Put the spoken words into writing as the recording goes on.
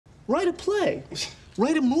Write a play.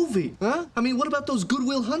 Write a movie, huh? I mean, what about those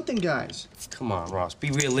Goodwill Hunting guys? Come on, Ross,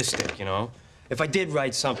 be realistic, you know? If I did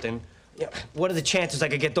write something, what are the chances I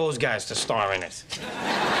could get those guys to star in it?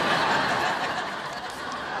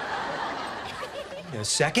 In a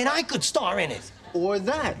second, I could star in it. Or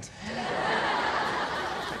that.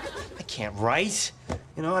 I can't write.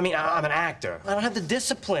 You know, I mean, I'm an actor. I don't have the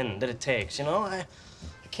discipline that it takes, you know? I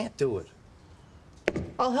can't do it.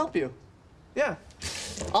 I'll help you. Yeah.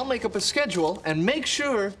 I'll make up a schedule and make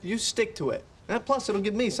sure you stick to it. And plus, it'll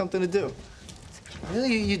give me something to do.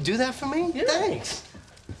 Really? You do that for me? Yeah. Thanks.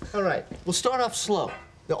 All right, we'll start off slow.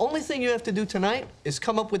 The only thing you have to do tonight is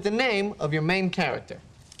come up with the name of your main character.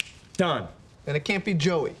 Done. And it can't be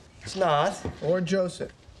Joey. It's not. Or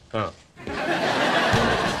Joseph. Oh.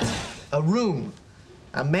 A room.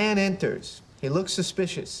 A man enters. He looks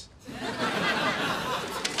suspicious.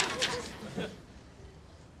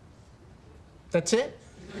 That's it?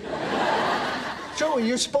 Joey,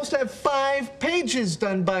 you're supposed to have 5 pages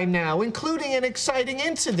done by now, including an exciting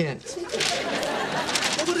incident.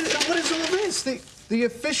 What is all this? The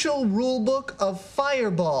official rule book of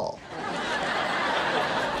Fireball.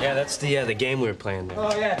 Yeah, that's the game we were playing there.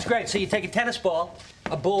 Oh, yeah, it's great. So you take a tennis ball,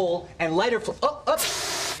 a bowl, and lighter for... Oh, oh.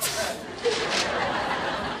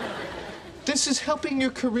 This is helping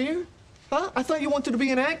your career? Huh? I thought you wanted to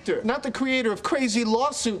be an actor, not the creator of Crazy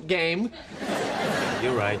Lawsuit Game.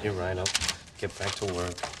 You're right. I'll get back to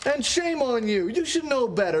work. And shame on you. You should know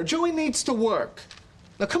better. Joey needs to work.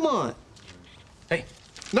 Now, come on. Hey.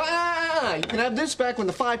 No, you can have this back when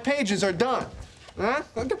the 5 pages are done. Huh?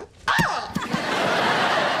 Ah!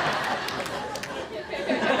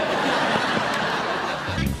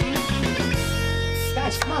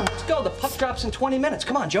 Guys, come on, let's go. The puck drops in 20 minutes.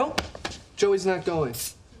 Come on, Joe. Joey's not going.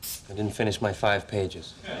 I didn't finish my 5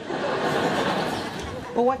 pages.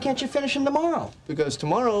 Well, why can't you finish them tomorrow? Because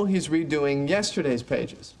tomorrow he's redoing yesterday's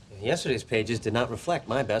pages. Yesterday's pages did not reflect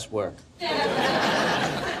my best work.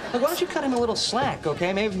 Look, why don't you cut him a little slack,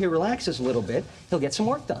 okay? Maybe if he relaxes a little bit, he'll get some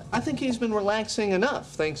work done. I think he's been relaxing enough,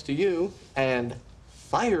 thanks to you and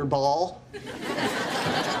Fireball.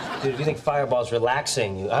 Dude, if you think Fireball's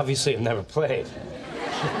relaxing, you obviously have never played.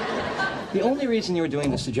 The only reason you were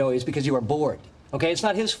doing this to Joey is because you were bored, okay? It's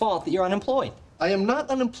not his fault that you're unemployed. I am not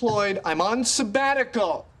unemployed. I'm on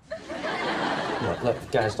sabbatical.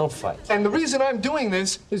 Look, guys, don't fight. And the reason I'm doing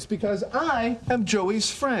this is because I am Joey's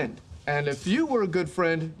friend. And if you were a good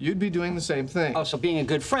friend, you'd be doing the same thing. Oh, so being a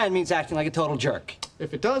good friend means acting like a total jerk.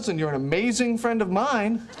 If it does, then you're an amazing friend of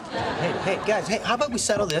mine. Hey, guys, how about we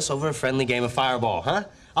settle this over a friendly game of Fireball, huh?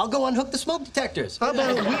 I'll go unhook the smoke detectors. How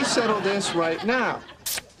about we settle this right now?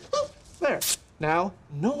 There. Now,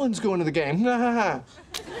 no one's going to the game.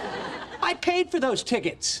 I paid for those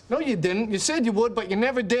tickets. No, you didn't. You said you would, but you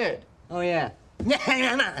never did. Oh, yeah.